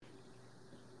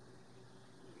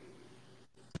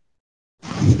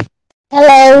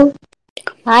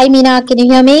Hi, Meena. Can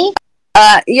you hear me?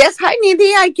 Yes, hi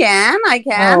Nidhi. I can. I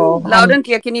can. Oh, Loud and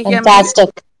clear. Can you hear me?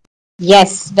 fantastic.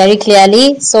 Yes, very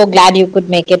clearly. So glad you could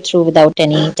make it through without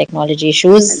any technology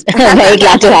issues. Very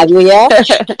glad to have you here.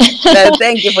 No,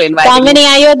 thank you for inviting me. Kamini,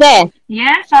 are you there?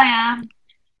 Yes, I am.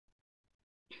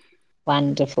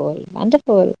 Wonderful,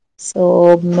 wonderful.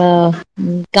 So,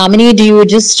 Kamini, do you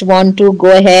just want to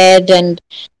go ahead and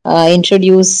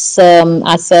introduce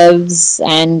ourselves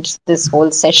and this whole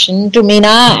session to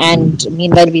Meena? And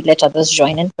meanwhile, we let others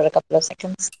join in for a couple of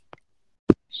seconds.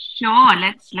 Sure.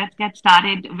 Let's get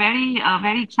started. Very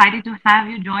excited to have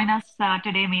you join us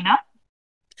today, Meena.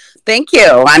 Thank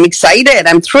you. I'm excited.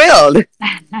 I'm thrilled.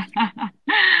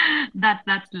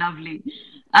 That's lovely.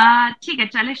 ठीक है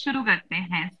चले शुरू करते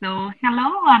हैं. So hello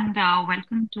and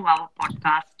welcome to our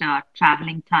podcast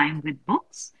Traveling Time with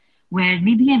Books, where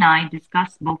Nidhi and I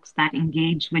discuss books that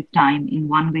engage with time in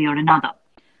one way or another.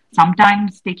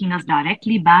 Sometimes taking us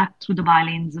directly back through the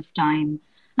bylanes of time,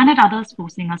 and at others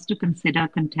forcing us to consider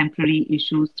contemporary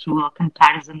issues through a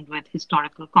comparison with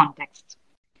historical contexts.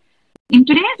 In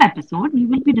today's episode, we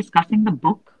will be discussing the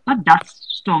book A Dust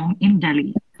Storm in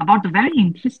Delhi, about the very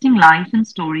interesting life and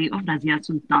story of Razia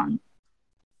Sultan.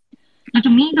 Now, to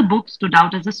me, the book stood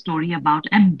out as a story about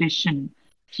ambition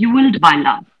fueled by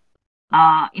love.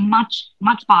 In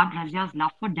much part, Razia's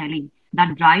love for Delhi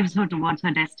that drives her towards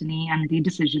her destiny and the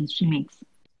decisions she makes.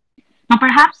 Now,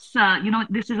 perhaps,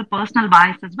 this is a personal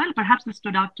bias as well. Perhaps this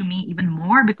stood out to me even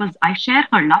more because I share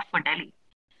her love for Delhi.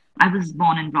 I was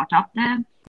born and brought up there.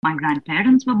 My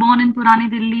grandparents were born in Purani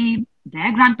Delhi.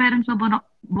 Their grandparents were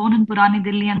born in Purani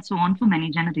Delhi, and so on for many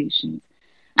generations.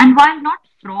 And while not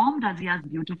from Razia's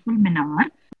beautiful Minar,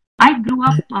 I grew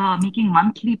up making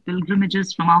monthly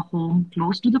pilgrimages from our home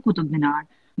close to the Qutub Minar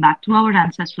back to our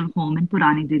ancestral home in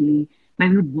Purani Delhi, where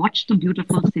we would watch the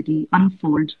beautiful city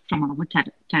unfold from our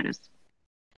terrace.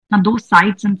 Now, those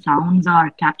sights and sounds are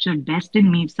captured best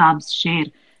in Mir Saab's Sher.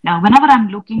 Now, whenever I'm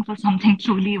looking for something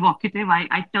truly evocative,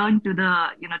 I turn to the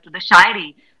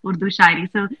shairi, Urdu shairi.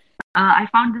 So I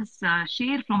found this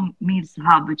Sher from Mir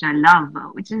Saab, which I love,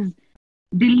 which is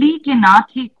Delhi के ना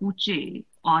थे कूचे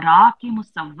और आके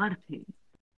मुसव्वर थे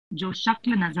जो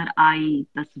शक्ल नजर आई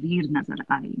तस्वीर नजर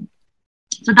आई.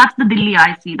 So that's the Delhi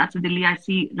I see. That's the Delhi I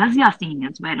see Razia seeing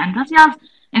as well. And Razia's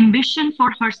ambition for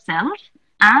herself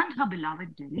and her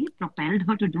beloved Delhi propelled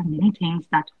her to do many things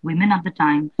that women at the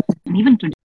time and even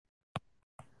today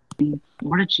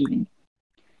were achieving.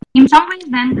 In some ways,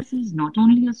 then, this is not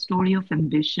only a story of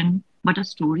ambition, but a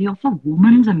story of a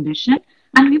woman's ambition.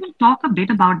 And we will talk a bit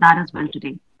about that as well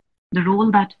today. The role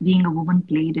that being a woman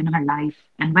played in her life,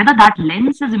 and whether that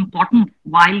lens is important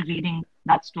while reading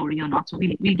that story or not. So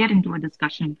we'll get into a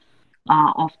discussion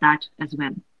of that as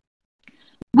well.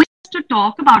 With us to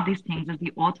talk about these things is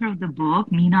the author of the book,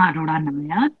 Meena Arora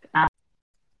Nayak.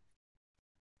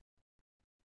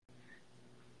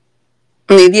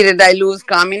 Nidhi, did I lose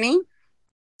Kamini?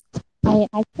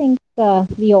 I think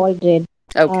we all did.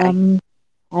 Okay.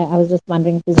 I was just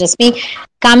wondering if it's just me.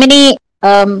 Kamini,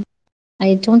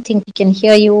 I don't think we can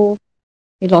hear you.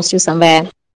 We lost you somewhere.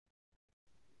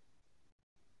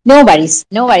 No worries,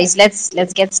 no worries.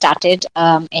 Let's get started.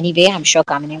 Anyway, I'm sure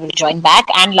Kamini will join back.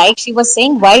 And like she was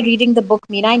saying, while reading the book,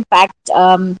 Meena, in fact,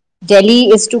 Delhi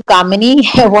is to Kamini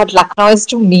what Lucknow is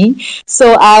to me.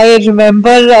 So I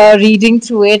remember reading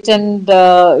through it, and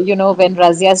when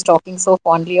Razia is talking so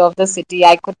fondly of the city,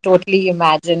 I could totally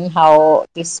imagine how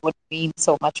this would mean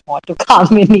so much more to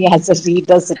Kamini as a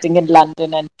reader sitting in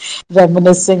London and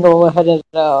reminiscing over her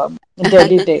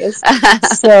Delhi days.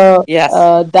 So Yes.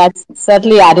 that's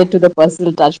certainly added to the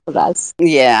personal touch for us.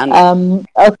 Yeah. And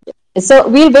Okay. So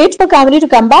we'll wait for Kamini to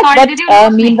come back, Sorry, but did you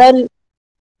lose me? meanwhile,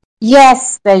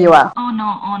 yes, there you are. Oh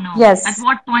no, oh no. At Yes.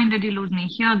 what point did you lose me?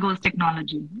 Here goes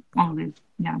technology. Always.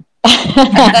 Yeah.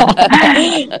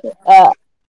 uh,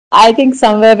 I think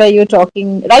somewhere where you're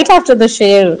talking right after the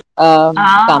share,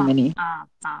 Kamini.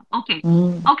 Okay.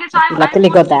 Mm. Okay, so Okay, I luckily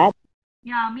got was that.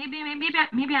 yeah,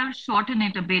 maybe I will shorten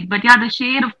it a bit. But yeah, the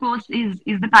shade, of course, is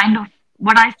the kind of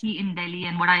what I see in Delhi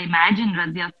and what I imagine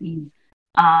Razia sees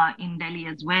in Delhi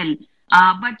as well.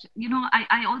 But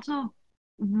I also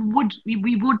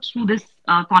we would through this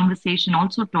conversation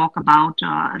also talk about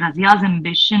Razia's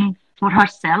ambition for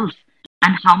herself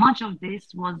and how much of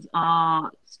this was a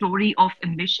story of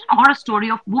ambition or a story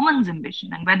of woman's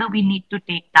ambition, and whether we need to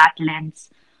take that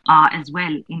lens as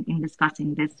well in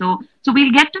discussing this. So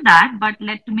we'll get to that, but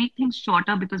to make things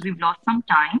shorter because we've lost some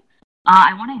time,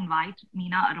 I want to invite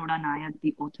Meena Arora Nayak,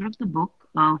 the author of the book,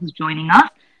 who's joining us.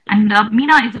 And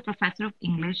Meena is a professor of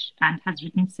English and has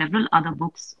written several other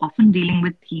books, often dealing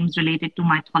with themes related to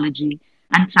mythology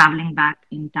and traveling back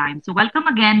in time. So, welcome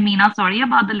again, Meena. Sorry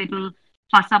about the little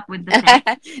fuss up with the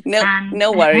tech. No, And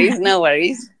no worries, no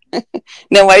worries.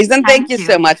 No worries, and thank thank you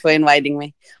so you. much for inviting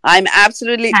me. I'm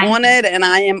absolutely Thank you. honored, and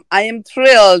I am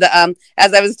thrilled.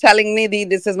 As I was telling Nidhi,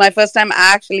 this is my first time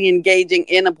actually engaging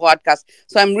in a podcast,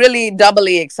 so I'm really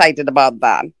doubly excited about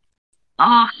that.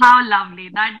 Oh, how lovely.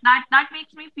 That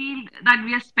makes me feel that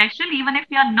we are special. Even if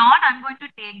we are not, I'm going to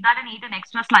take that and eat an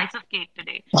extra slice of cake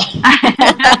today.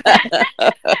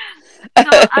 So,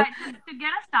 to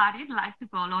get us started, I'd like to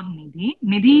call on Nidhi.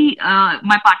 Nidhi,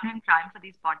 my partner in crime for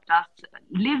these podcasts,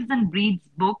 lives and breathes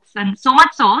books, and so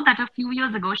much so that a few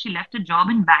years ago she left a job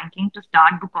in banking to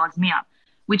start Bookosmia,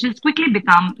 which has quickly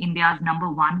become India's number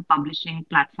one publishing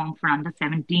platform for under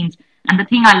 17s. And the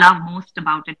thing I love most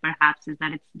about it, perhaps, is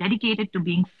that it's dedicated to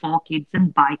being for kids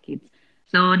and by kids.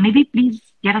 So, Nidhi,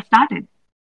 please get us started.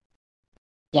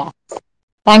 Yeah.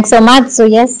 Thanks so much. So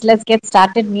yes, let's get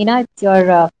started. Meena, it's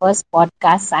your first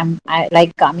podcast.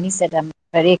 Like Kamini said, I'm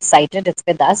very excited. It's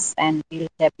with us, and we'll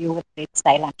debut with great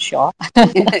style, I'm sure.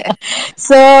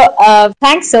 So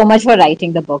thanks so much for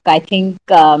writing the book. I think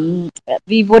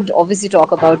we would obviously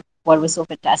talk about what was so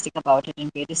fantastic about it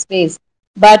in various ways,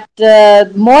 but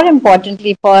more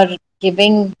importantly, for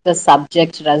giving the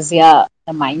subject Razia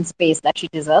the mind space that she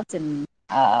deserves in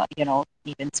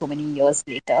even so many years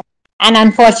later. And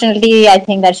unfortunately, I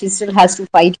think that she still has to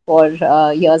fight for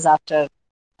years after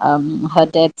her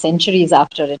death, centuries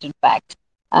after it, in fact.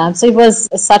 So it was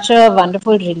such a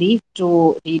wonderful relief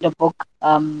to read a book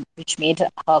which made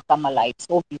her come alive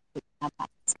so beautifully.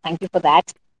 So thank you for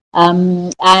that.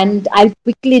 And I'll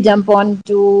quickly jump on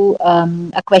to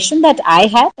a question that I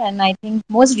had, and I think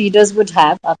most readers would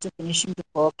have after finishing the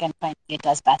book and finding it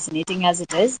as fascinating as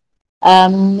it is,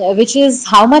 which is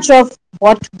how much of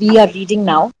what we are reading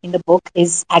now in the book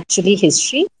is actually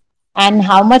history, and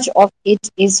how much of it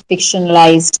is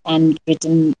fictionalized and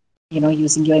written,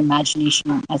 using your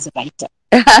imagination as a writer.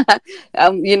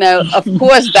 Of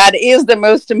course, that is the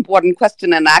most important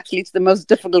question, and actually, it's the most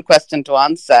difficult question to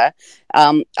answer.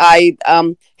 I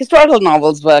Historical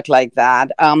novels work like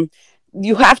that.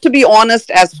 You have to be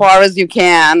honest as far as you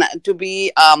can to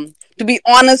be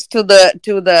honest to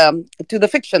the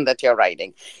fiction that you're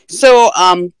writing. So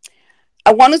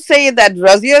I want to say that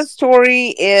Razia's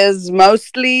story is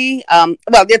mostly, well,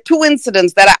 there are two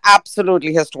incidents that are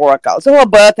absolutely historical. So her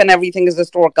birth and everything is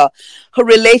historical. Her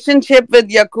relationship with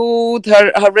Yakut,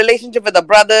 her relationship with her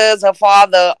brothers, her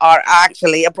father are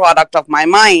actually a product of my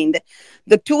mind.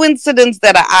 The two incidents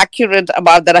that are accurate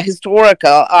about that are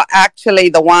historical are actually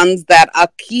the ones that are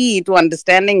key to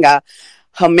understanding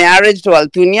her marriage to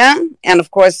Altunia. And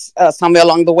of course, somewhere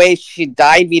along the way, she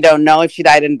died. We don't know if she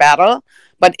died in battle,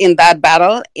 but in that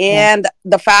battle, Yeah. and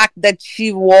the fact that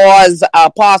she was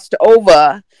passed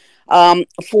over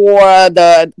for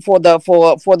the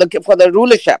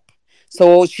rulership.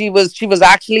 So she was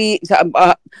actually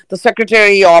the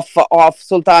secretary of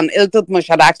Sultan Iltutmish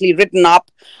had actually written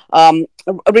up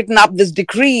this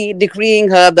decree decreeing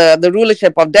her the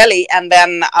rulership of Delhi, and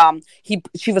then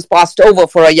she was passed over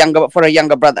for a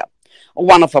younger brother,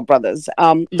 one of her brothers.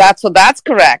 That's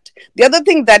correct. The other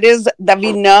thing that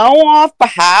we know of,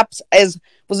 perhaps, is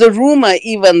was a rumor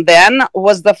even then,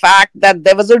 was the fact that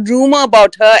there was a rumor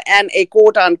about her and a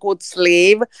quote unquote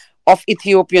slave of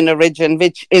Ethiopian origin,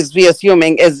 which is, we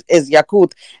assuming, is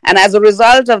Yakut. And as a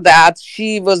result of that,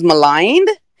 she was maligned.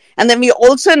 And then we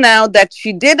also know that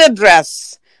she did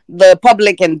address the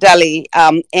public in Delhi,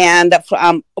 and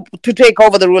to take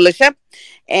over the rulership,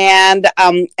 and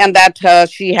that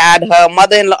she had her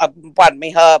mother-in-law, pardon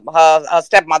me, her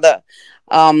stepmother,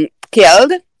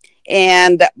 killed,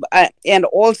 and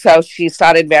also she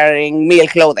started wearing male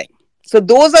clothing. So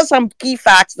those are some key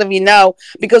facts that we know,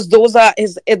 because those are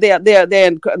his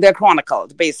they're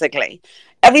chronicled basically.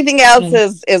 Everything else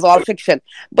Mm. is all fiction.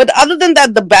 But other than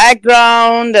that, the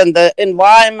background and the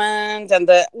environment and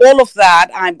the all of that,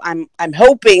 I'm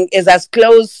hoping is as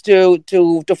close to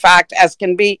fact as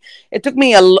can be. It took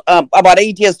me about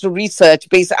 8 years to research.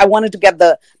 Basically, I wanted to get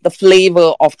the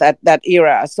flavor of that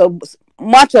era. So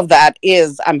much of that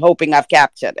is, I'm hoping I've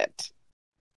captured it.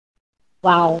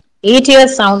 Wow, 8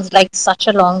 years sounds like such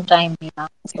a long time, Meena.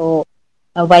 So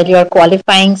while you are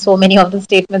qualifying so many of the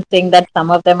statements, saying that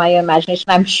some of them are your imagination,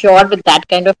 I'm sure with that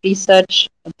kind of research,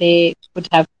 they would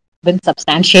have been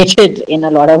substantiated in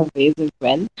a lot of ways as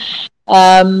well.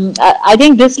 I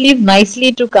think this leads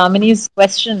nicely to Kamini's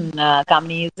question.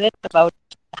 Kamini, is it about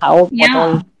how, what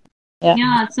all? Yeah. Yeah.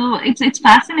 Yeah, so it's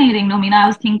fascinating. No, I mean, I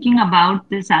was thinking about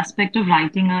this aspect of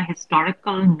writing a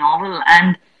historical novel,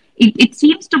 and it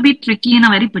seems to be tricky in a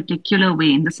very particular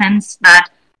way, in the sense that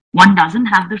one doesn't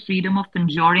have the freedom of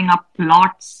conjuring up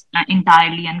plots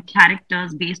entirely and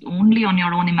characters based only on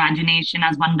your own imagination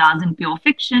as one does in pure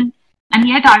fiction. And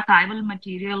yet, archival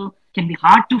material can be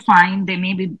hard to find. There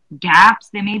may be gaps,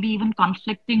 there may be even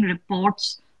conflicting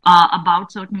reports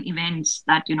about certain events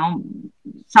that,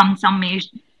 some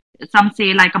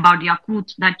say, like about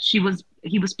Yakut, that he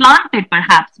was planted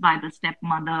perhaps by the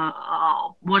stepmother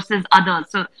versus others.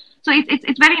 So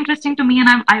it's very interesting to me,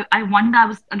 and I wonder. I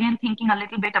was again thinking a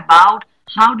little bit about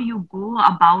how do you go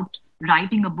about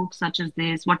writing a book such as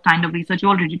this? What kind of research? You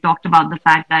already talked about the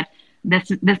fact that there's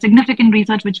significant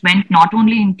research which went not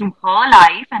only into her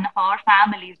life and her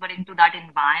families, but into that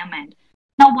environment.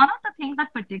 Now, one of the things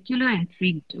that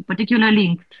particularly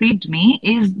intrigued me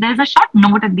is there's a short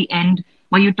note at the end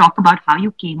where you talk about how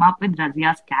you came up with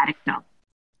Razia's character.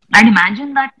 I'd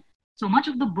imagine that so much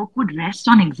of the book would rest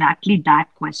on exactly that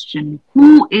question: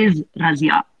 who is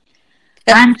Razia?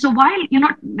 And so while, and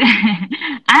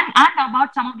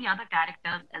about some of the other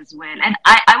characters as well. And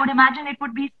I would imagine it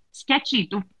would be sketchy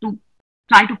to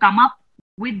try to come up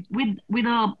with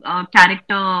a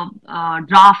character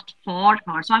draft for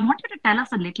her. So I want you to tell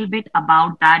us a little bit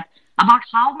about that, about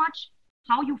how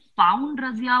you found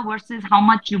Razia versus how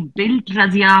much you built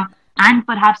Razia, and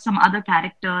perhaps some other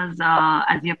characters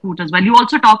as Yakut as well. You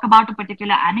also talk about a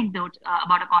particular anecdote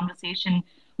about a conversation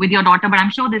with your daughter, but I'm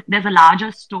sure there's a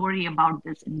larger story about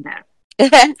this in there.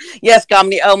 Yes,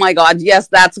 Kamini. Oh my God. Yes,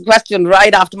 that's a question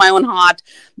right after my own heart.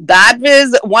 That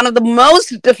was one of the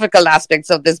most difficult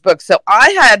aspects of this book. Like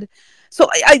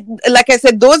I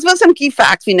said, those were some key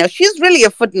facts. We know she's really a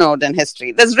footnote in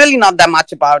history. There's really not that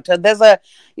much about her. There are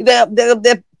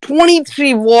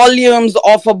 23 volumes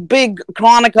of a big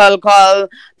chronicle called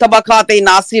Tabakate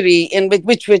Nasiri, in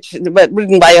which written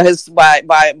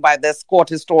by this court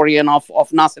historian of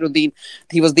Nasiruddin.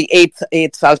 He was the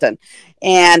eighth sultan,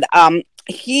 and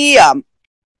he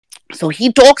so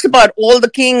he talks about all the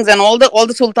kings and all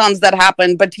the sultans that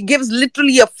happened, but he gives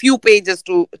literally a few pages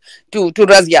to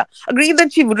Razia. Agree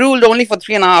that she ruled only for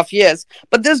 3.5 years,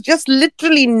 but there's just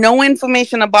literally no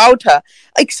information about her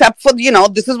except for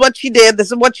this is what she did, this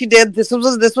is what she did, this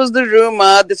was the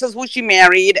rumor, this is who she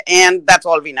married, and that's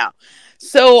all we know.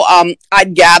 So I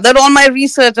gathered all my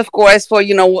research, of course, for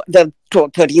the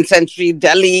 13th century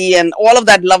Delhi and all of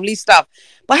that lovely stuff.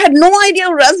 But I had no idea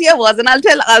who Razia was, and I'll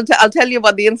tell you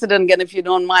about the incident again if you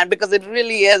don't mind, because it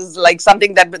really is like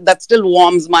something that still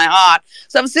warms my heart.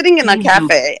 So I was sitting in a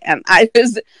cafe, and I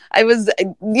was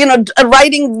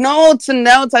writing notes and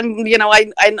notes. I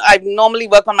normally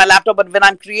work on my laptop, but when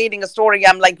I'm creating a story,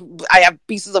 I'm like, I have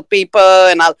pieces of paper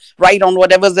and I'll write on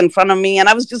whatever's in front of me, and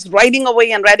I was just writing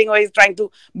away, trying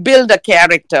to build a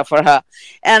character for her,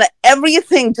 and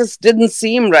everything just didn't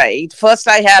seem right. First,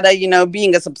 I had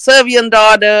being a subservient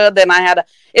daughter. Then I had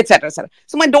etc. etc.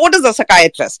 So my daughter's a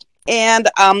psychiatrist, and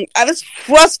I was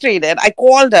frustrated. I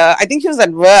called her. I think she was at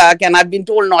work, and I've been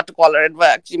told not to call her at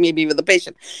work. She may be with the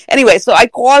patient. Anyway, so I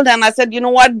called her and I said, you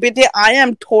know what, Bete, I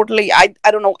am totally, I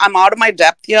don't know, I'm out of my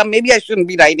depth here. Maybe I shouldn't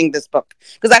be writing this book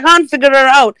because I can't figure her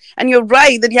out. And you're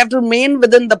right that you have to remain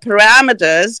within the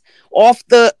parameters of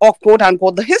quote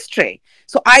unquote the history.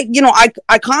 So I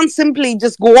can't simply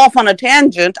just go off on a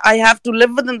tangent. I have to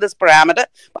live within this parameter.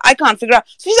 But I can't figure out.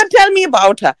 So she said, "Tell me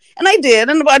about her," and I did.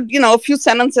 And about a few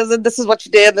sentences. And this is what she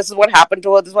did. This is what happened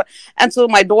to her. This is what. And so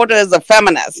my daughter is a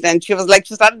feminist, and she was like,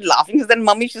 she started laughing. She said,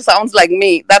 "Mummy, she sounds like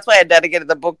me." That's why I dedicated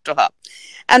the book to her.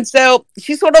 And so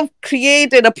she sort of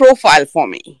created a profile for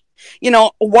me.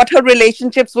 What her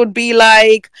relationships would be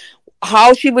like,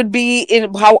 how she would be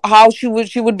in how she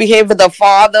would behave with her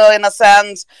father, in a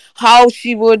sense, how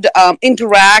she would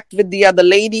interact with the other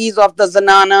ladies of the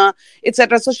zanana,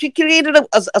 etc. So she created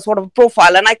a sort of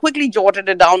profile, and I quickly jotted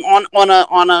it down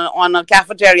on a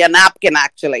cafeteria napkin,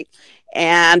 actually.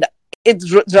 And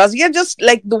it's Razia, just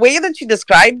like the way that she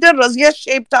described her, Razia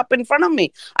shaped up in front of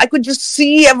me. I could just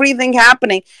see everything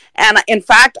happening. And in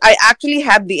fact, I actually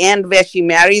had the end where she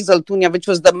marries Altunia, which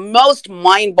was the most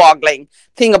mind-boggling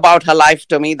thing about her life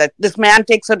to me, that this man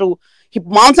he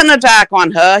mounts an attack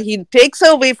on her, he takes her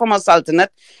away from her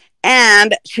sultanate,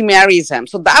 and she marries him.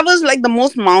 So that was like the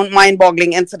most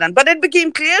mind-boggling incident. But it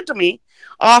became clear to me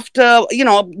after,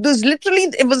 this literally,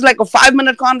 it was like a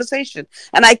 5-minute conversation.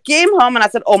 And I came home and I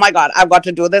said, oh my God, I've got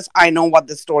to do this. I know what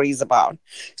this story is about.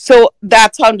 So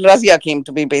that's how Razia came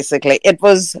to be, basically. It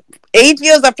was 8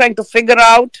 years of trying to figure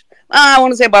out, I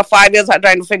want to say about 5 years of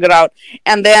trying to figure out.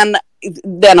 And then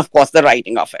of course, the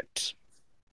writing of it.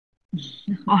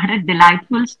 What a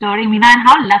delightful story, Meena, and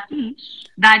how lucky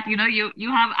that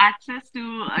you have access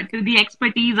to the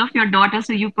expertise of your daughter,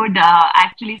 so you could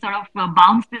actually sort of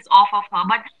bounce this off of her.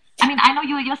 But I mean, I know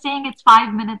you're saying it's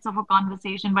 5 minutes of a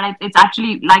conversation, but it's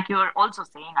actually like you're also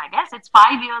saying, I guess, it's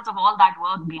 5 years of all that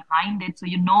work behind it. So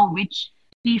you know which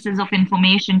pieces of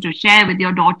information to share with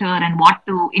your daughter and what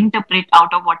to interpret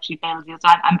out of what she tells you. So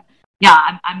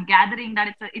yeah, I'm gathering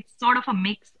that it's sort of a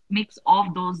mix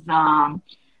of those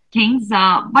things.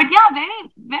 But yeah,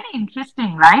 very very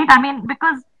interesting, right? I mean,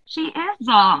 because she is.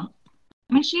 I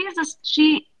mean,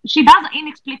 she does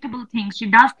inexplicable things. She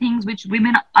does things which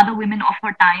other women of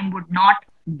her time would not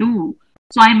do.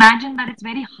 So I imagine that it's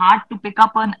very hard to pick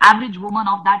up an average woman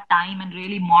of that time and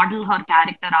really model her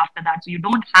character after that. So you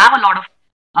don't have a lot of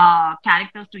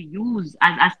characters to use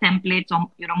as templates or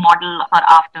model her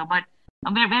after. But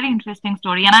a very very interesting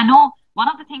story. And I know one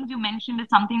of the things you mentioned is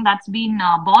something that's been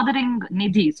bothering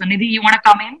Nidhi. So Nidhi, you want to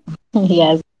come in?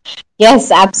 Yes.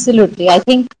 Yes, absolutely. I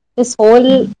think this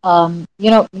whole,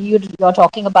 you're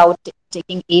talking about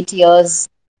taking 8 years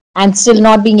and still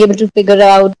not being able to figure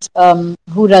out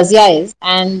who Razia is.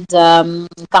 And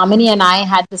Kamini and I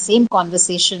had the same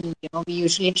conversation. We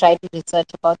usually try to research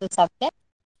about the subject.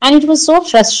 And it was so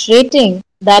frustrating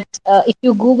that if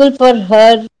you Google for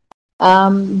her,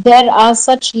 there are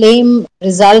such lame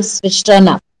results which turn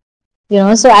up.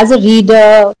 So as a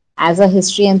reader, as a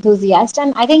history enthusiast,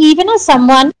 and I think even as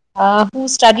someone who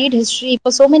studied history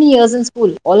for so many years in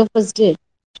school, all of us did,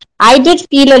 I did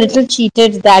feel a little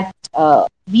cheated that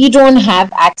we don't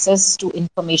have access to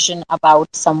information about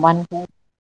someone who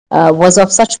was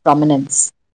of such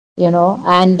prominence.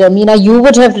 And Meena, you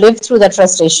would have lived through that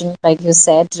frustration, like you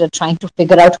said, trying to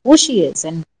figure out who she is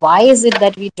and why is it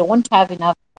that we don't have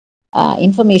enough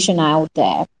information out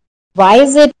there. Why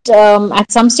is it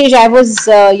at some stage I was,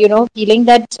 feeling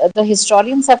that the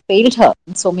historians have failed her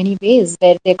in so many ways,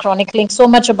 where they're chronicling so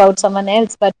much about someone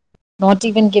else, but not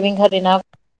even giving her enough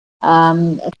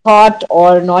thought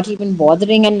or not even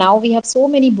bothering. And now we have so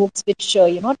many books which,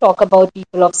 talk about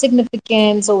people of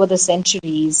significance over the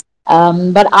centuries.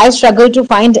 But I struggle to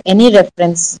find any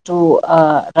reference to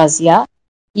Razia,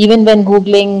 even when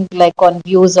Googling like on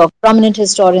views of prominent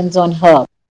historians on her.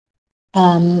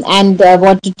 And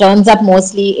what turns up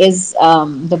mostly is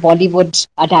the Bollywood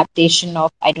adaptation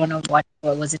of, I don't know what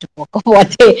was it, a book of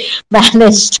what they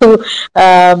managed to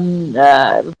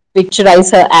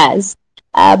picturize her as.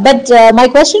 But my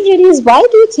question really is, why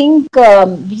do you think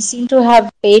we seem to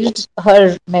have failed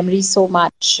her memory so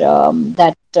much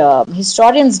that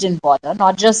historians didn't bother,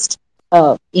 not just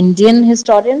Indian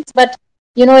historians, but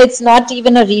it's not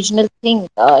even a regional thing.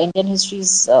 Indian history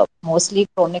is mostly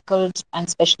chronicled, and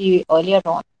especially earlier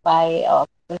on, by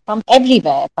people from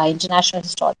everywhere, by international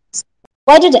historians.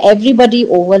 Why did everybody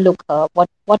overlook her?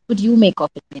 What would you make of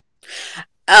it?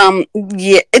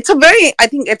 Yeah, it's a very, I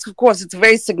think it's, of course, it's a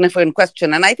very significant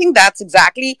question. And I think that's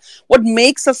exactly what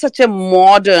makes her such a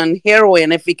modern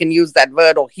heroine, if we can use that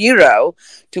word, or hero,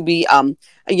 to be,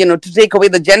 to take away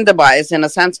the gender bias in a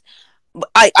sense.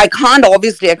 I can't,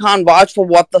 obviously I can't vouch for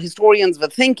what the historians were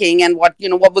thinking and what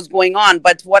was going on,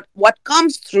 but what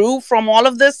comes through from all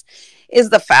of this is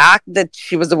the fact that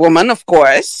she was a woman, of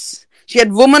course. She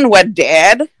had women who had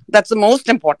dared. That's the most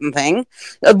important thing.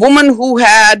 A woman who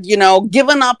had,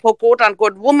 given up her quote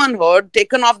unquote womanhood,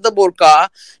 taken off the burqa,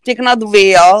 taken off the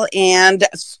veil, and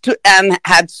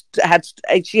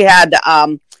she had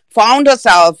found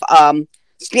herself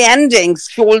standing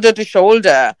shoulder to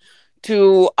shoulder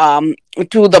to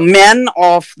the men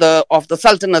of the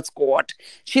Sultanate's court.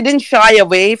 She didn't shy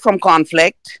away from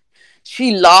conflict.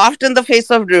 She laughed in the face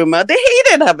of rumor. They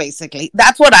hated her, basically.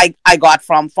 That's what I got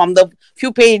from the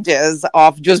few pages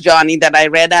of Juzjani that I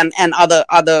read, and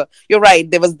other. You're right.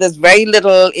 There was this very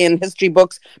little in history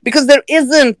books because there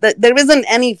isn't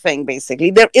anything, basically.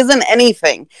 There isn't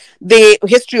anything. The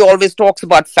history always talks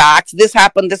about facts. This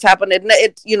happened. This happened.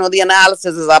 The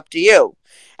analysis is up to you.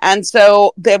 And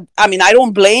so, I mean, I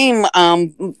don't blame,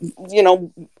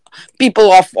 people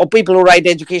who write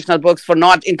educational books for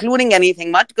not including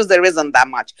anything much, because there isn't that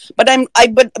much. But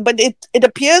it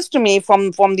appears to me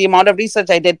from the amount of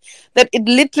research I did that it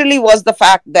literally was the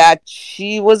fact that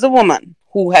she was a woman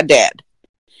who had dared,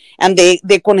 and they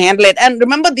couldn't handle it. And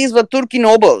remember, these were Turki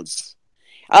nobles.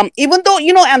 Even though,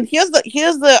 and here's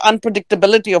the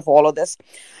unpredictability of all of this,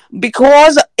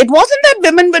 because it wasn't that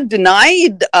women were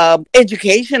denied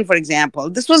education, for example.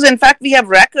 This was, in fact, we have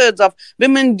records of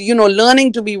women,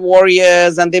 learning to be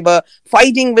warriors, and they were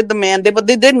fighting with the men. They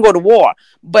didn't go to war,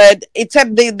 but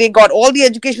except they got all the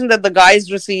education that the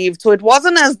guys received. So it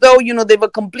wasn't as though, they were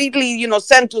completely,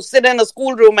 sent to sit in a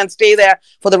schoolroom and stay there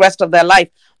for the rest of their life.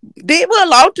 They were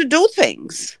allowed to do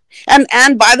things.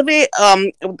 And by the way,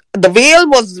 the veil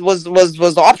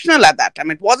was optional at that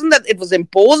time. It wasn't that it was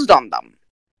imposed on them.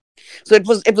 So it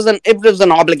was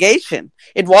an obligation.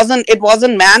 It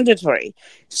wasn't mandatory.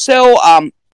 So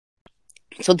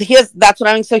here's that's what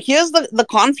I mean. So here's the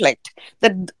conflict,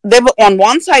 that they were on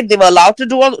one side they were allowed to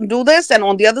do this, and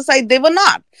on the other side they were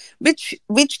not, which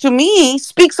to me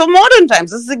speaks of modern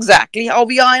times. This is exactly how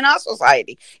we are in our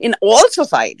society, in all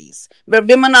societies, where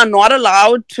women are not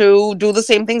allowed to do the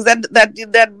same things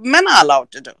that men are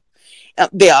allowed to do.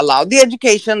 They are allowed the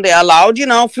education, they are allowed,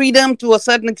 freedom to a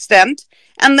certain extent,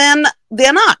 and then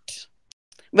they're not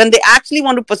when they actually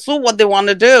want to pursue what they want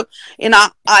to do.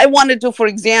 I wanted to, for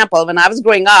example, when I was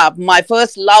growing up, my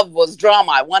first love was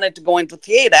drama. I wanted to go into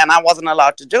theater, and I wasn't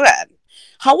allowed to do it.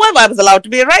 However, I was allowed to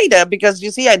be a writer, because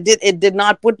you see, it did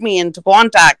not put me into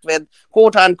contact with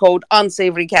quote unquote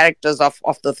unsavory characters of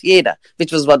the theater,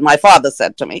 which was what my father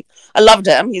said to me. I loved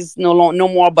him. He's no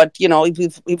more, but he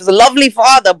was a lovely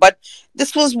father. But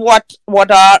this is what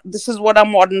our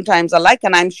modern times are like,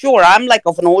 and I'm sure I'm like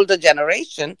of an older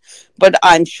generation, but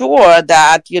I'm sure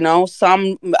that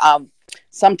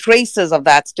some traces of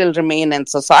that still remain in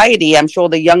society. I'm sure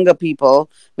the younger people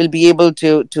will be able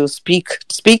to speak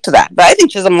to that. But I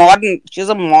think she's a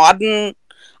modern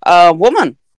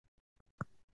woman.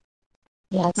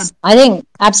 Yes, I think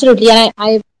absolutely, and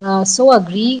I so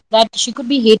agree that she could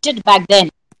be hated back then,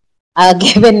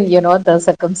 given the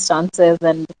circumstances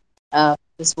and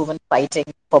this woman fighting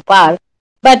for power,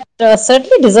 but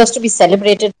certainly deserves to be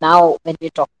celebrated now when we're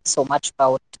talking so much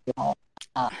about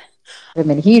uh,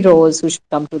 women heroes who should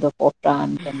come to the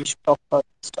forefront, and we should talk about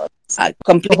these stories. I So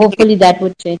completely hopefully that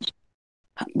would change.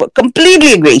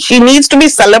 completely agree. She needs to be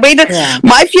celebrated. Yeah.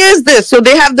 My fear is this. So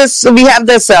we have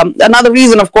this. Another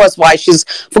reason, of course, why she's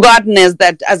forgotten is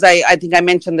that, as I think I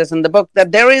mentioned this in the book,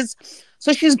 that there is.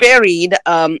 So she's buried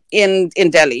in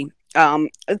Delhi.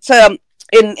 It's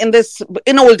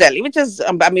in Old Delhi, which is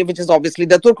obviously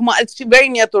the Turkman. It's very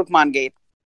near Turkman Gate.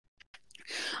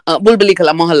 Bulbuli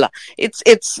Kala Mohalla. It's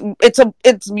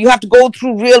you have to go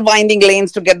through real winding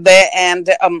lanes to get there, and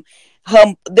there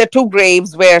are two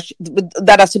graves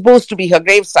that are supposed to be her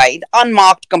gravesite,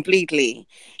 unmarked completely,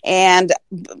 and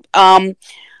um,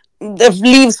 the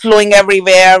leaves flowing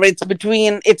everywhere. It's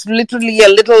literally a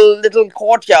little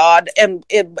courtyard, and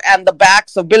the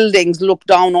backs of buildings look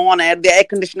down on it. The air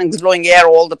conditioning is blowing air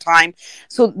all the time.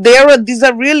 So these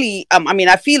are really. I mean,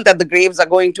 I feel that the graves are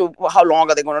going to. How long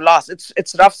are they going to last?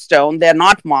 It's rough stone. They're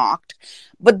not marked.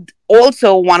 But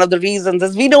also, one of the reasons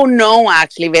is we don't know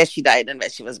actually where she died and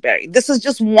where she was buried. This is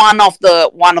just one of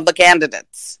the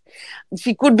candidates.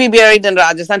 She could be buried in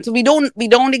Rajasthan. So we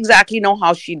don't exactly know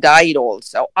how she died.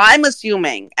 Also, I'm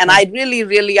assuming, and I really,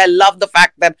 really, I love the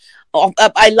fact that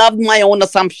I loved my own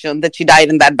assumption that she died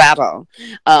in that battle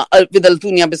with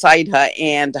Altunia beside her,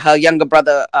 and her younger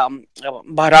brother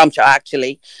Bahram Shah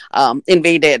actually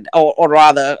invaded, or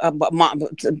rather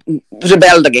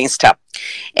rebelled against her,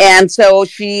 and so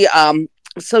she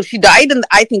died, and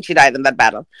I think she died in that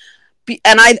battle.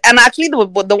 And actually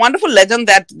the wonderful legend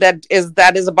that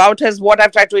is about her, is what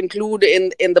I've tried to include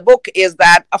in the book, is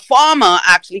that a farmer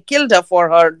actually killed her for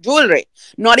her jewelry,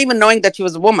 not even knowing that she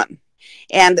was a woman,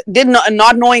 and did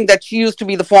not knowing that she used to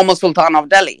be the former Sultan of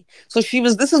Delhi. So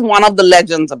this is one of the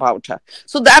legends about her.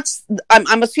 So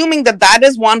I'm assuming that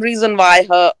is one reason why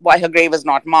her grave is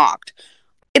not marked.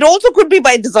 It also could be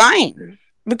by design,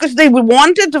 because they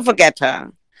wanted to forget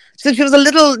her. So she was a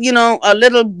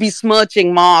little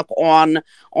besmirching mark on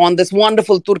this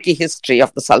wonderful Turkey history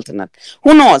of the Sultanate.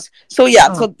 Who knows? So yeah,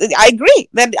 Oh, so I agree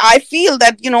that I feel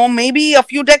that maybe a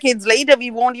few decades later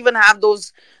we won't even have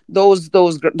that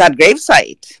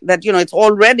gravesite. That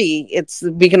it's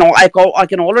we can I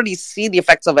can already see the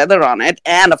effects of weather on it,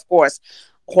 and of course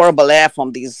horrible air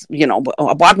from these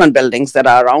apartment buildings that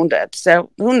are around it. So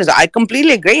who knows? I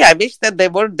completely agree. I wish that there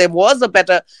was a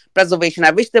better preservation.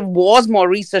 I wish there was more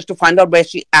research to find out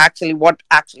what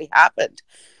actually happened.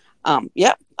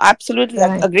 Yeah, absolutely, I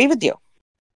right. agree with you.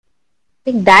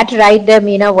 I think that right there,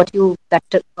 Meena,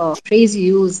 that phrase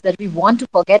you use, that we want to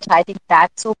forget, I think that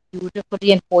so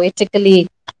beautifully and poetically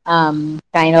kind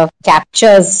of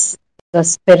captures the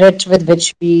spirit with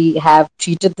which we have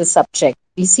treated the subject.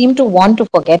 We seem to want to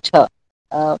forget her.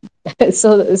 Um,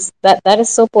 that is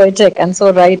so poetic and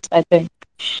so right, I think.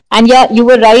 And yeah, you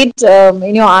were right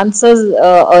in your answers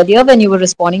earlier when you were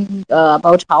responding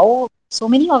about how so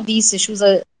many of these issues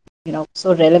are,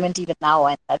 so relevant even now,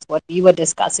 and that's what we were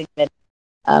discussing when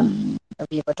um,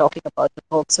 we were talking about the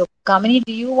book. So, Kamini,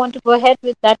 do you want to go ahead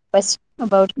with that question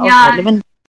about how Yeah, relevant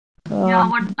yeah.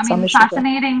 What I some mean, issues are?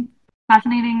 fascinating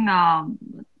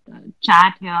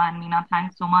chat here, and Meena,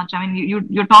 thanks so much. I mean,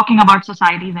 you're talking about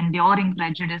societies enduring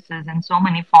prejudices in so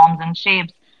many forms and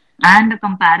shapes, and a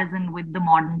comparison with the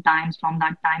modern times from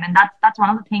that time. And that's one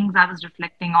of the things I was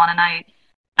reflecting on. And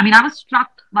I mean, I was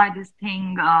struck by this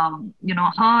thing,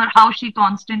 her, how she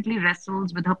constantly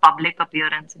wrestles with her public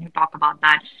appearance. And you talk about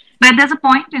that. But there's a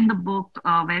point in the book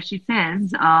where she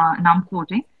says, and I'm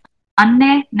quoting,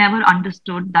 Anne never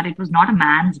understood that it was not a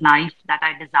man's life that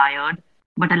I desired,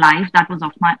 but a life that was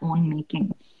of my own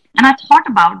making. And I thought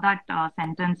about that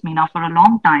sentence, Meena, for a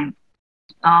long time,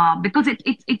 because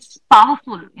it's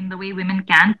powerful in the way women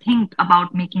can think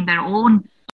about making their own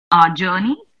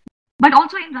journey. But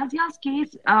also in Razia's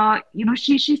case,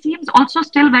 she seems also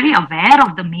still very aware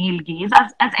of the male gaze,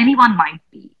 as anyone might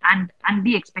be, and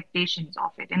the expectations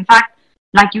of it. In fact,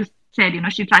 like you said,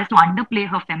 she tries to underplay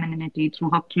her femininity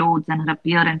through her clothes and her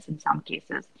appearance in some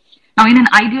cases. Now, in an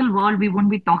ideal world, we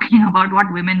wouldn't be talking about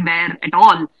what women wear at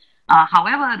all.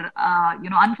 However,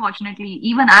 unfortunately,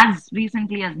 even as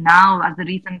recently as now, as the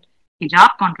recent hijab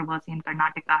controversy in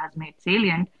Karnataka has made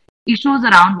salient, issues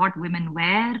around what women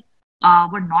wear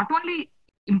were not only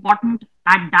important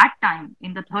at that time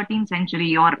in the 13th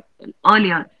century or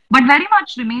earlier, but very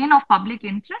much remain of public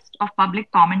interest, of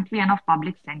public commentary, and of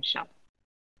public censure.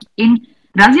 In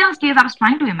Razia's case, I was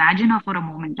trying to imagine her for a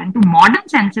moment, and to modern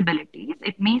sensibilities,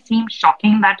 it may seem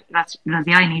shocking that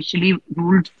Razia initially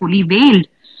ruled fully veiled.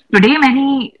 Today,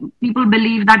 many people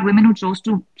believe that women who choose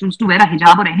to wear a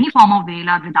hijab or any form of veil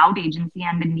are without agency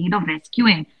and in need of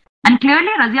rescuing. And clearly,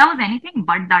 Razia was anything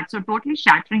but that, so totally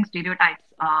shattering stereotypes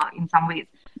in some ways.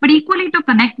 But equally, to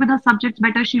connect with her subjects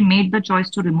better, she made the choice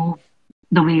to remove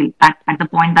the veil at the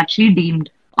point that she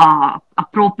deemed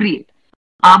appropriate.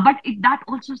 That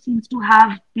also seems to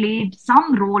have played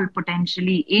some role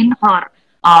potentially in her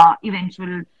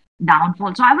eventual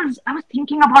downfall. So I was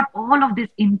thinking about all of this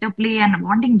interplay and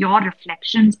wanting your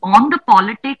reflections on the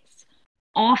politics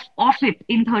of it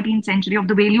in 13th century of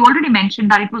the veil. You already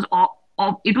mentioned that it was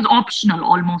optional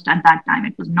almost at that time.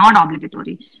 It was not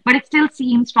obligatory, but it still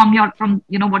seems from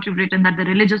what you've written that the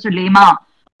religious ulema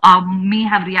may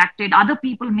have reacted. Other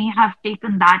people may have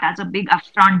taken that as a big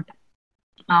affront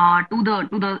to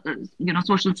the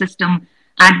social system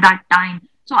at that time.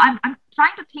 So I'm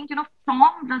trying to think, from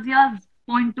Razia's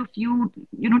point of view,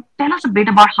 tell us a bit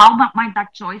about how might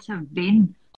that choice have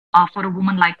been for a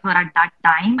woman like her at that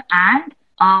time, and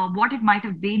what it might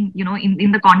have been,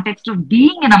 in the context of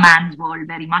being in a man's world,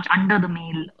 very much under the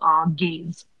male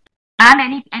gaze,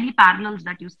 and any parallels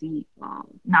that you see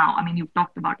now. I mean, you've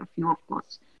talked about a few, of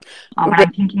course, but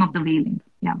I'm thinking of the veiling.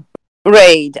 Yeah.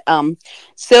 Right.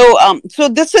 So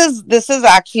this is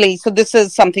actually, so this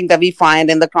is something that we find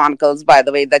in the chronicles, by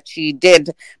the way, that she did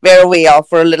wear a veil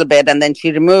for a little bit and then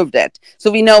she removed it.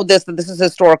 So we know that this is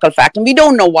historical fact, and we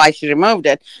don't know why she removed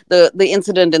it. The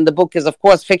incident in the book is of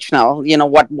course fictional.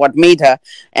 What made her,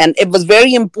 and it was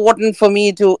very important for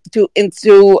me to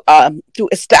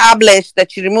establish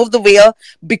that she removed the veil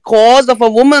because of a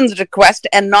woman's request,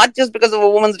 and not just because of a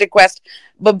woman's request,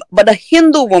 but a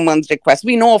Hindu woman's request.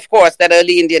 We know, of course, that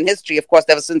early Indian history, of course,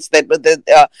 ever since that,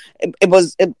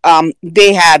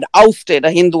 they had ousted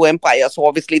a Hindu empire. So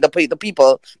obviously,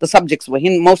 the subjects were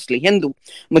mostly Hindu,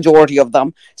 majority of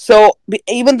them. So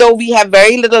even though we have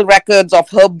very little records of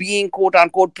her being quote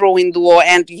unquote pro-Hindu or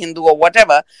anti-Hindu or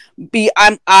whatever,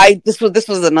 this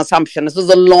was an assumption. This was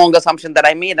a long assumption that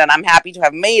I made, and I'm happy to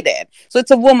have made it. So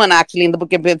it's a woman actually in the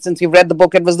book. Since you've read the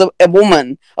book, it was a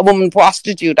woman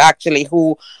prostitute actually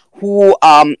who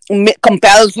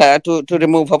compelled her to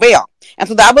remove her veil. And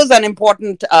so that was an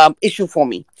important issue for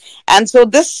me. And so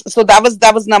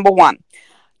that was number one.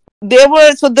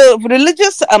 The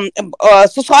religious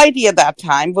society at that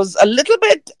time was a little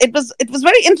bit, it was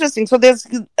very interesting. So it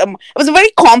was a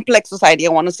very complex society, I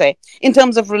want to say, in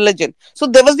terms of religion. So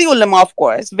there was the ulama, of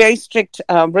course, very strict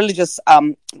religious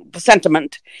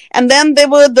sentiment, and then there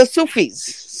were the Sufis.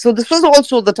 So this was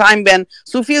also the time when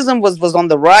Sufism was on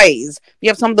the rise. We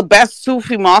have some of the best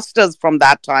Sufi masters from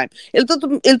that time.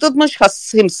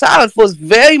 Iltutmish himself was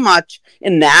very much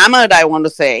enamored, I want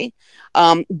to say,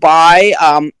 by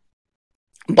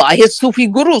his Sufi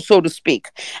guru, so to speak.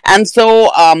 And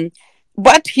so,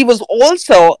 but he was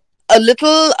also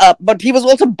but he was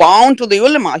also bound to the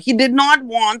ulama. He did not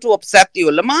want to upset the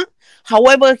ulama.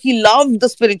 However, he loved the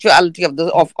spirituality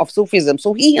of Sufism.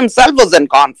 So he himself was in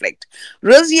conflict.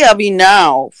 Razia, we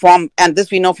know from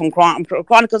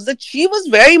Chronicles, that she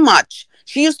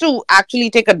She used to actually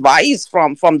take advice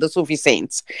from the Sufi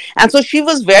saints, and so she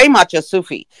was very much a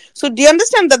Sufi. So do you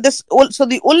understand that so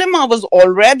the ulama was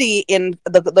already in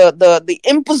the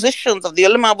impositions of the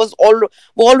ulama were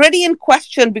already in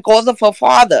question because of her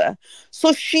father.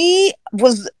 So she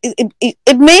was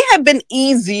it may have been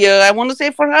easier, I want to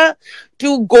say, for her to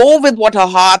go with what her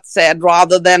heart said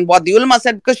rather than what the ulama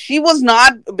said, because she was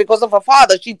not, because of her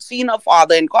father, she'd seen her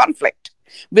father in conflict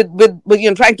with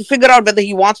trying to figure out whether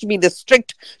he wants to be the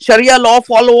strict Sharia law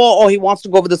follower or he wants to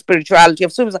go with the spirituality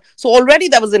of Sufism. So already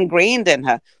that was ingrained in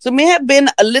her. So it may have been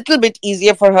a little bit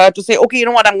easier for her to say, okay, you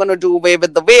know what, I'm going to do away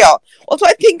with the veil. Also,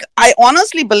 I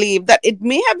honestly believe that it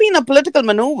may have been a political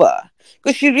maneuver,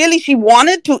 because she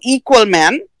wanted to equal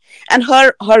men, and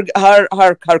her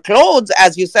clothes,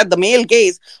 as you said, the male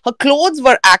gaze, her clothes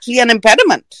were actually an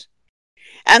impediment.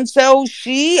 And so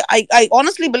I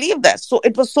honestly believe this. So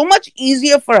it was so much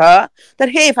easier for her that,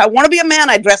 hey, if I want to be a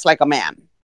man, I dress like a man.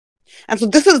 And so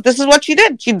this is what she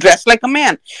did. She dressed like a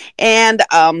man, and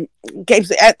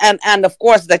and of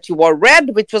course that she wore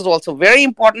red, which was also very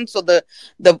important. So the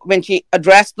when she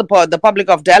addressed the public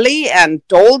of Delhi and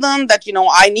told them that,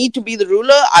 I need to be the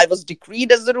ruler, I was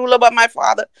decreed as the ruler by my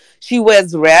father. She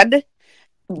wears red.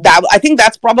 That, I think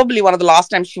that's probably one of the last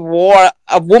times she wore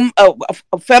a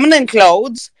feminine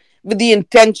clothes with the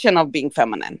intention of being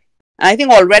feminine. And I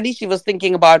think already she was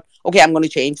thinking about, okay, I'm going to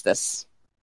change this.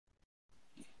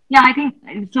 Yeah, I think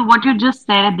so. What you just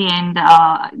said at the end,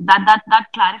 that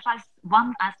clarifies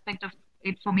one aspect of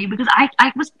it for me, because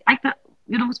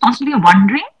was constantly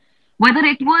wondering whether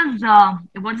is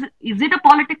it a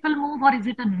political move or is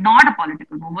it not a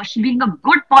political move? Was she being a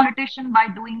good politician by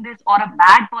doing this, or a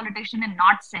bad politician and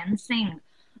not sensing,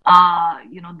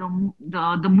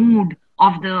 the mood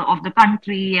of the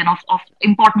country and of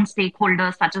important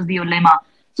stakeholders such as the ulema?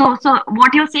 So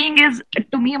what you're saying is,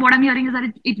 to me, what I'm hearing is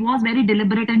that it was very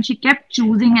deliberate, and she kept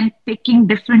choosing and picking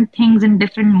different things in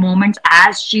different moments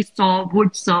as she saw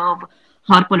would serve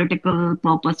her political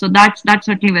purpose. So that's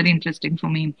certainly very interesting for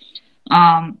me.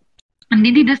 And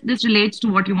maybe this relates to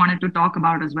what you wanted to talk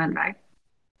about as well, right?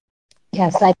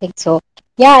 Yes, I think so.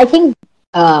 Yeah, I think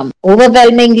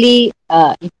overwhelmingly,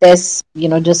 if there's,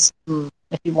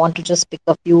 if you want to just pick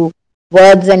a few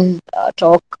words and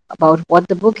talk about what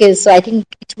the book is, so I think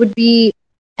it would be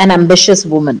an ambitious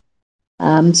woman.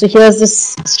 So here's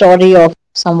this story of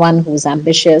someone who's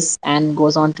ambitious and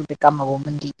goes on to become a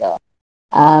woman leader.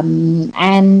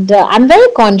 And I'm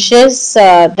very conscious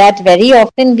that very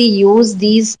often we use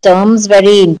these terms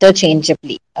very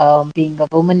interchangeably. Being a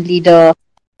woman leader,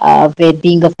 with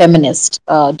being a feminist,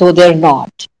 though they're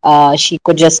not. She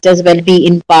could just as well be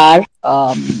in power,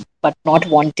 but not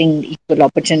wanting equal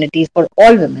opportunities for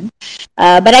all women.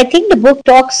 But I think the book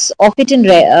talks of it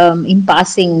in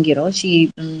passing.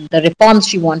 The reforms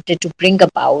she wanted to bring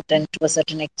about, and to a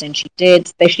certain extent she did,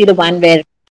 especially the one where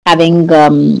having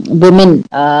women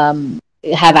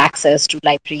have access to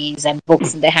libraries and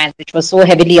books in their hands, which was so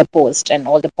heavily opposed, and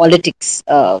all the politics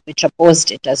which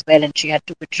opposed it as well, and she had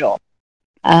to withdraw.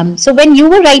 So when you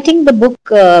were writing the book,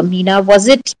 Meena, was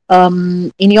it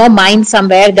in your mind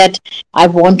somewhere that I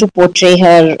want to portray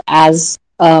her as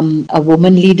a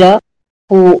woman leader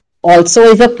who also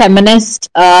is a feminist,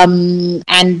 and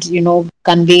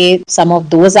convey some of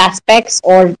those aspects,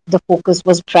 or the focus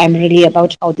was primarily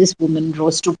about how this woman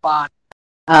rose to power,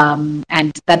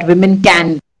 and that women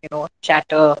can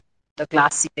shatter the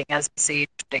glass ceiling, as we say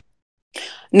today?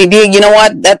 Nidhi, you know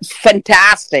what? That's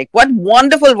fantastic. What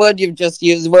wonderful words you've just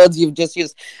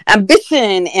used.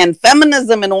 Ambition and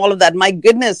feminism and all of that. My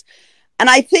goodness. And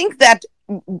I think that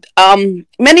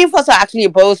many of us are actually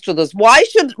opposed to this. Why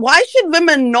should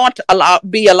women not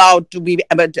be allowed to be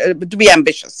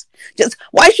ambitious? Just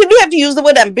why should we have to use the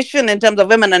word ambition in terms of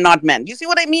women and not men? Do you see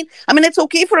what I mean? I mean, it's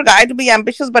okay for a guy to be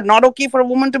ambitious, but not okay for a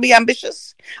woman to be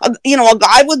ambitious. A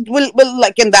guy will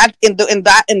like in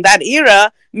that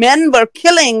era, men were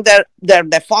killing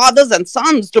their fathers and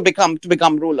sons to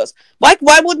become rulers. Why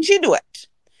wouldn't she do it?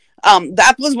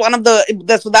 That was one of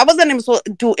so that was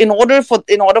in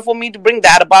order for me to bring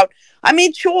that about, I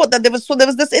made sure that there was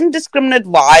this indiscriminate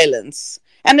violence,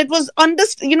 and it was there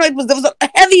was a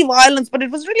heavy violence, but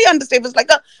it was really understated.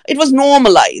 It was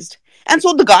normalized, and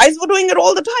so the guys were doing it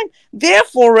all the time.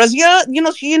 Therefore, Razia,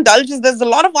 she indulges. There's a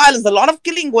lot of violence, a lot of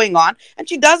killing going on, and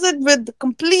she does it with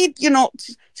complete,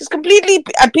 she's completely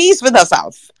at peace with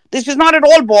herself. She's not at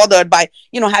all bothered by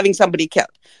having somebody killed.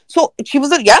 So she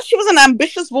was an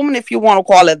ambitious woman, if you want to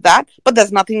call it that, but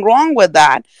there's nothing wrong with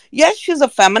that. Yes, she's a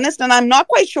feminist, and I'm not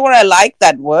quite sure I like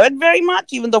that word very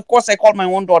much, even though, of course, I call my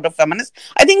own daughter feminist.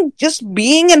 I think just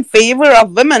being in favor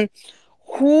of women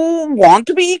who want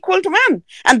to be equal to men,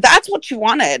 and that's what she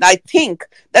wanted. I think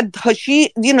that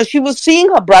she was seeing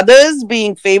her brothers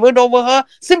being favored over her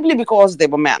simply because they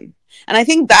were men. And I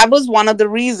think that was one of the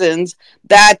reasons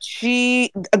that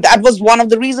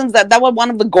were one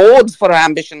of the goals for her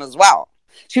ambition as well.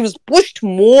 She was pushed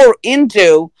more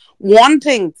into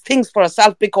wanting things for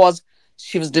herself because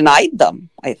she was denied them,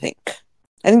 I think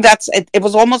that's it. It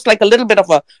was almost like a little bit of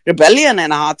a rebellion in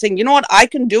her heart, saying, "You know what? I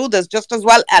can do this just as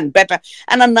well and better."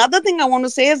 And another thing I want to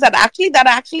say is that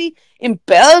actually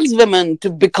impels women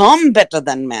to become better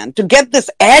than men, to get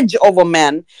this edge over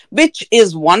men, which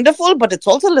is wonderful, but it's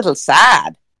also a little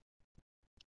sad.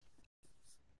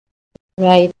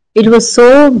 Right. It was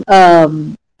so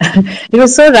it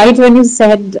was so right when you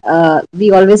said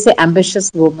we always say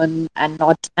ambitious woman and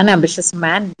not an ambitious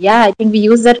man. Yeah, I think we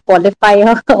use that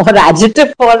qualifier or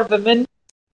adjective for women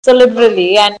so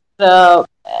liberally, and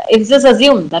it's just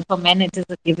assumed that for men it is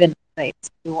a given, right?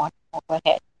 You want more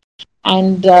ahead.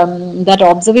 And that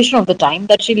observation of the time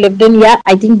that she lived in, yeah,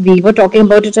 I think we were talking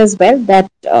about it as well, that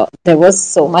there was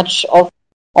so much of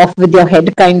off with your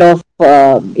head kind of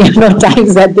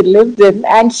times that they lived in,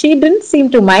 and she didn't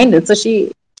seem to mind it. So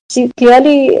she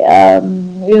clearly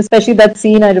especially that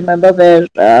scene I remember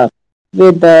where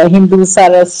with the Hindu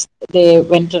Saras, they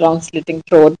went around slitting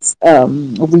throats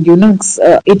of the eunuchs.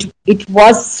 It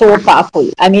was so powerful.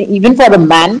 I mean, even for a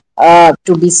man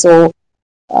to be so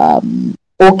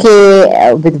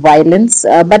okay with violence,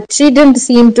 but she didn't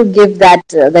seem to give that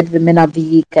women are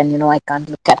weak and I can't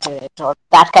look at it or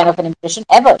that kind of an impression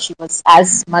ever. She was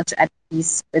as much at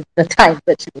peace with the time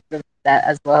that she was with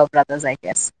as were her brothers, I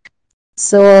guess.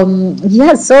 So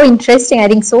yeah, so interesting. I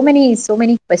think so many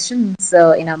questions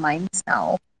in our minds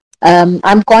now.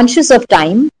 I'm conscious of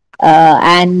time.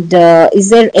 And is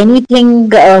there anything,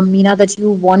 Meena, that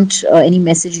you want, any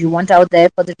message you want out there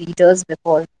for the readers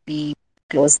before we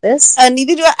close this?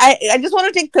 Nidhi, I just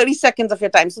want to take 30 seconds of your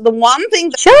time. So the one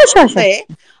thing Sure, sure, sure. say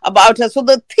about her. So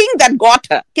the thing that got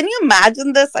her. Can you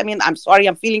imagine this? I mean, I'm sorry,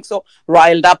 I'm feeling so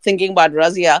riled up thinking about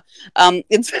Razia.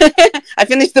 It's I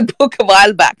finished the book a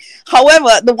while back.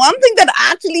 However, the one thing that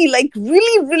actually like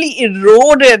really, really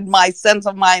eroded my sense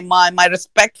of my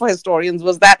respect for historians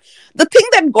was that the thing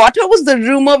that got her was the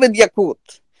rumor with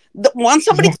Yakut. Once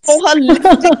somebody saw Yes.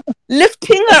 her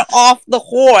lifting her off the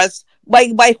horse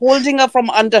by holding her from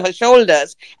under her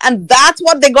shoulders, and that's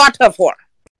what they got her for.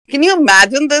 Can you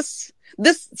imagine this?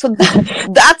 That's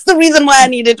the reason why I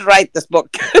needed to write this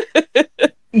book.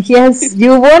 Yes,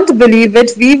 you won't believe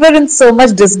it. We were in so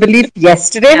much disbelief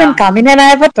yesterday when Yeah, Kamini and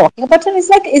I were talking about it. And it's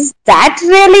like, is that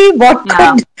really what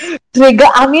yeah. could trigger?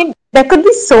 I mean, there could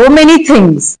be so many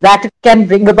things that can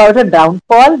bring about a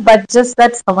downfall, but just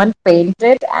that someone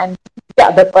fainted and the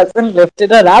other person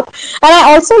lifted her up. And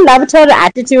I also loved her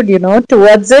attitude,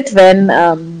 towards it when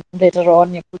later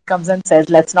on Yakut comes and says,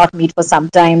 let's not meet for some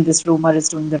time. This rumor is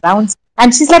doing the rounds.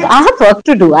 And she's like, I have work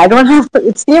to do. I don't have,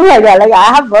 it seemed like that. Like,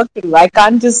 I have work to do. I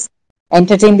can't just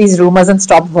entertain these rumors and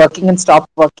stop working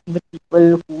with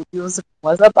people who use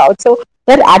rumors about. So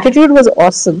that attitude was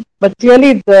awesome. But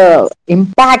clearly the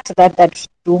impact that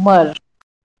rumor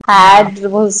Yeah. had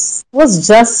was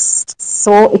just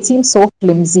so, it seems so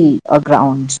flimsy a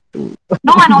ground to,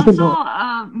 No, and you also, know.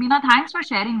 Meena, thanks for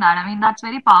sharing that. I mean, that's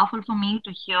very powerful for me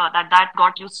to hear that that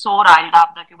got you so riled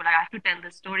up that you were like, I have to tell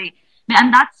this story.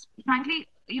 And that's frankly,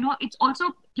 it's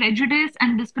also prejudice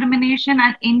and discrimination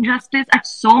and injustice at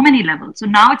so many levels. So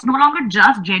now it's no longer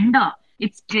just gender,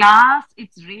 it's class,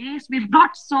 it's race. We've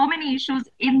got so many issues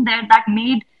in there that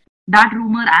made that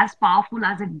rumor as powerful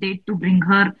as it did to bring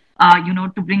her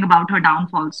to bring about her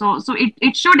downfall. So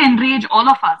it should enrage all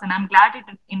of us, and I'm glad it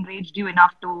enraged you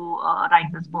enough to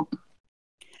write this book.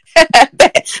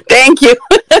 Thank you.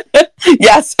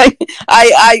 Yes,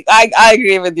 I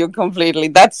agree with you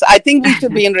completely. I think we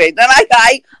should be enraged, and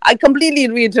I completely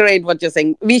reiterate what you're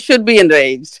saying. We should be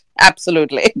enraged.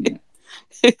 Absolutely.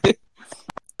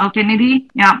 Okay, Nidhi.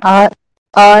 Yeah. Uh,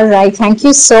 all right. Thank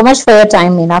you so much for your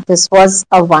time, Meena. This was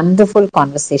a wonderful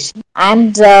conversation.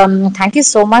 And thank you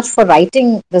so much for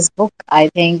writing this book. I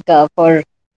think for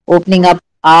opening up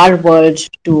our world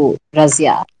to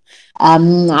Razia.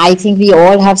 I think we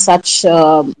all have such,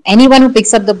 anyone who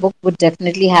picks up the book would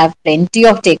definitely have plenty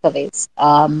of takeaways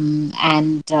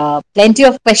and plenty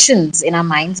of questions in our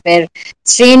minds where,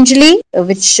 strangely,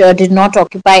 which did not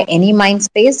occupy any mind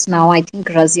space. Now, I think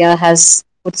Razia has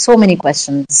put so many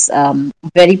questions,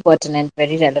 very pertinent,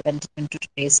 very relevant into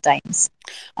today's times.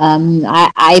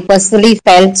 I personally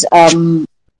felt,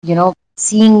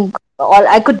 seeing all,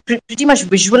 I could pretty much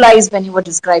visualize when you were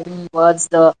describing in words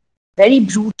the very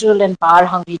brutal and power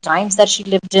hungry times that she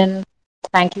lived in.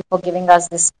 Thank you for giving us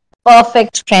this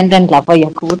perfect friend and lover,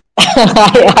 Yakut.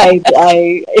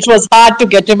 It was hard to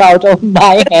get him out of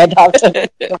my head after reading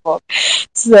the book.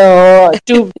 So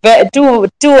too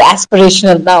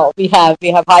aspirational now. We have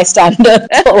high standards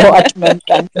for what men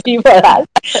can be for us.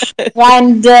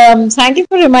 And thank you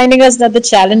for reminding us that the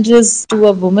challenges to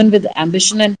a woman with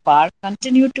ambition and power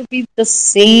continue to be the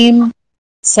same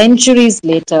centuries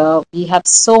later. We have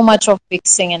so much of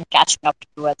fixing and catching up to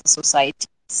do as a society.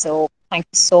 So thank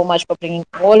you so much for bringing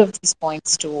all of these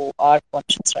points to our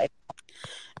conscience right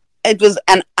It was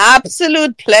an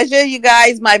absolute pleasure, you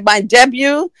guys. My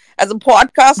debut as a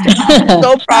podcaster. I'm now.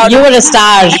 so proud You of were a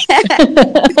star.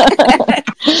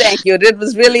 Thank you. It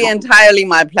was really entirely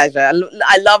my pleasure.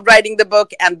 I love writing the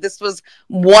book, and this was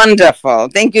wonderful.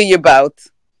 Thank you, you both.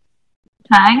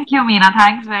 Thank you, Meena.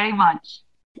 Thanks very much.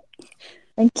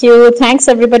 Thank you. Thanks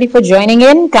everybody for joining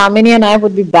in. Kamini and I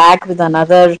would be back with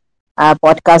another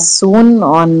podcast soon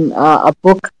on a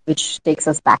book which takes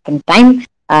us back in time.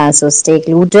 So stay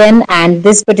glued in. And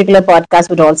this particular podcast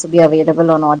would also be available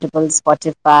on Audible,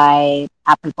 Spotify,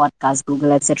 Apple Podcasts,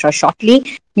 Google, etc. shortly.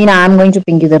 Meena, I'm going to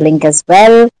ping you the link as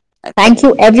well. Okay. Thank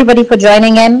you everybody for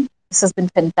joining in. This has been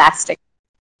fantastic.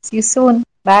 See you soon.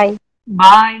 Bye.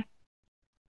 Bye.